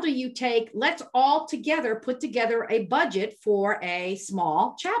 how do you let's all together put together a budget for a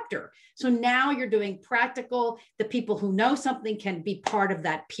small chapter. So now you're doing practical. The people who know something can be part of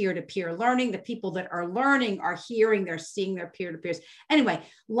that peer-to-peer learning. The people that are learning are hearing, they're seeing their peer-to-peers. Anyway,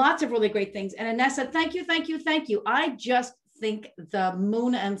 lots of really great things. And Anessa, thank you. I just think the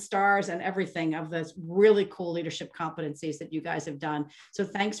moon and stars and everything of this really cool leadership competencies that you guys have done. So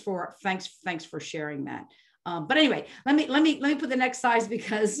thanks for sharing that. But anyway, let me put the next slide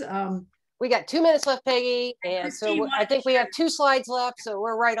because we got 2 minutes left, Peggy, and so I think we have 2 slides left, so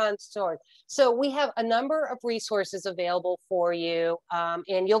we're right on story. So we have a number of resources available for you,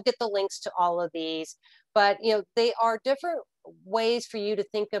 and you'll get the links to all of these. But they are different ways for you to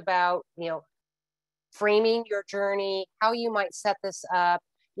think about framing your journey, how you might set this up.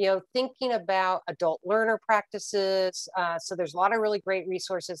 Thinking about adult learner practices. So there's a lot of really great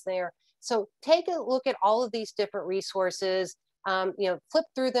resources there. So take a look at all of these different resources, flip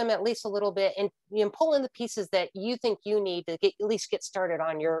through them at least a little bit, and pull in the pieces that you think you need to at least get started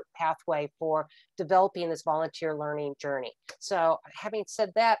on your pathway for developing this volunteer learning journey. So having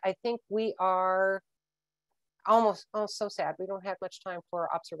said that, I think we are almost, so sad. We don't have much time for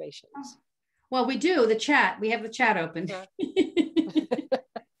observations. Well, we do, the chat. We have the chat open. Yeah.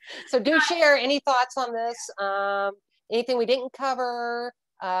 So do share any thoughts on this, anything we didn't cover,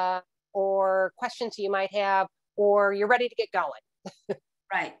 or questions you might have, or you're ready to get going.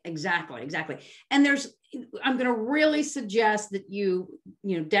 Right, exactly. And I'm going to really suggest that you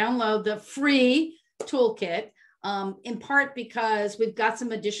download the free toolkit. in part because we've got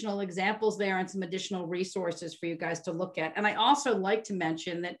some additional examples there and some additional resources for you guys to look at. And I also like to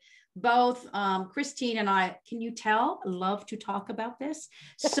mention that both Christine and I, can you tell, love to talk about this.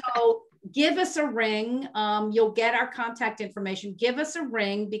 So give us a ring. You'll get our contact information. Give us a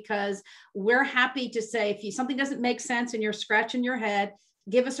ring, because we're happy to say, if something doesn't make sense and you're scratching your head,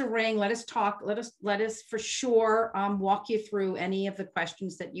 give us a ring. Let us talk. Let us for sure walk you through any of the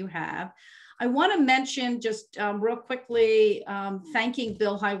questions that you have. I want to mention just real quickly, thanking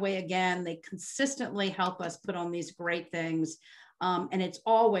Bill Highway again. They consistently help us put on these great things. And it's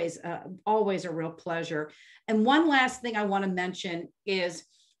always a real pleasure. And one last thing I want to mention is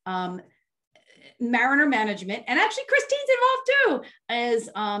Mariner Management, and actually Christine's involved too, is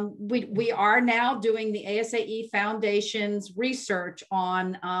we are now doing the ASAE Foundation's research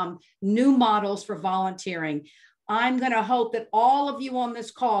on new models for volunteering. I'm going to hope that all of you on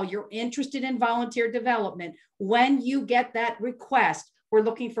this call, you're interested in volunteer development. When you get that request, we're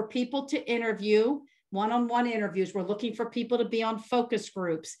looking for people to interview, one-on-one interviews. We're looking for people to be on focus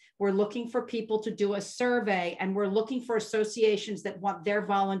groups. We're looking for people to do a survey, and we're looking for associations that want their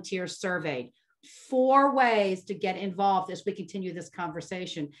volunteers surveyed. 4 ways to get involved as we continue this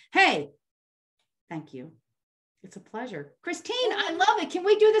conversation. Hey, thank you. It's a pleasure. Christine, I love it. Can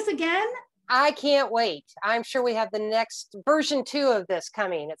we do this again? I can't wait. I'm sure we have the next version 2 of this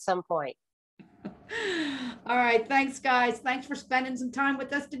coming at some point. All right. Thanks, guys. Thanks for spending some time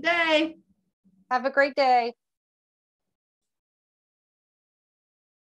with us today. Have a great day.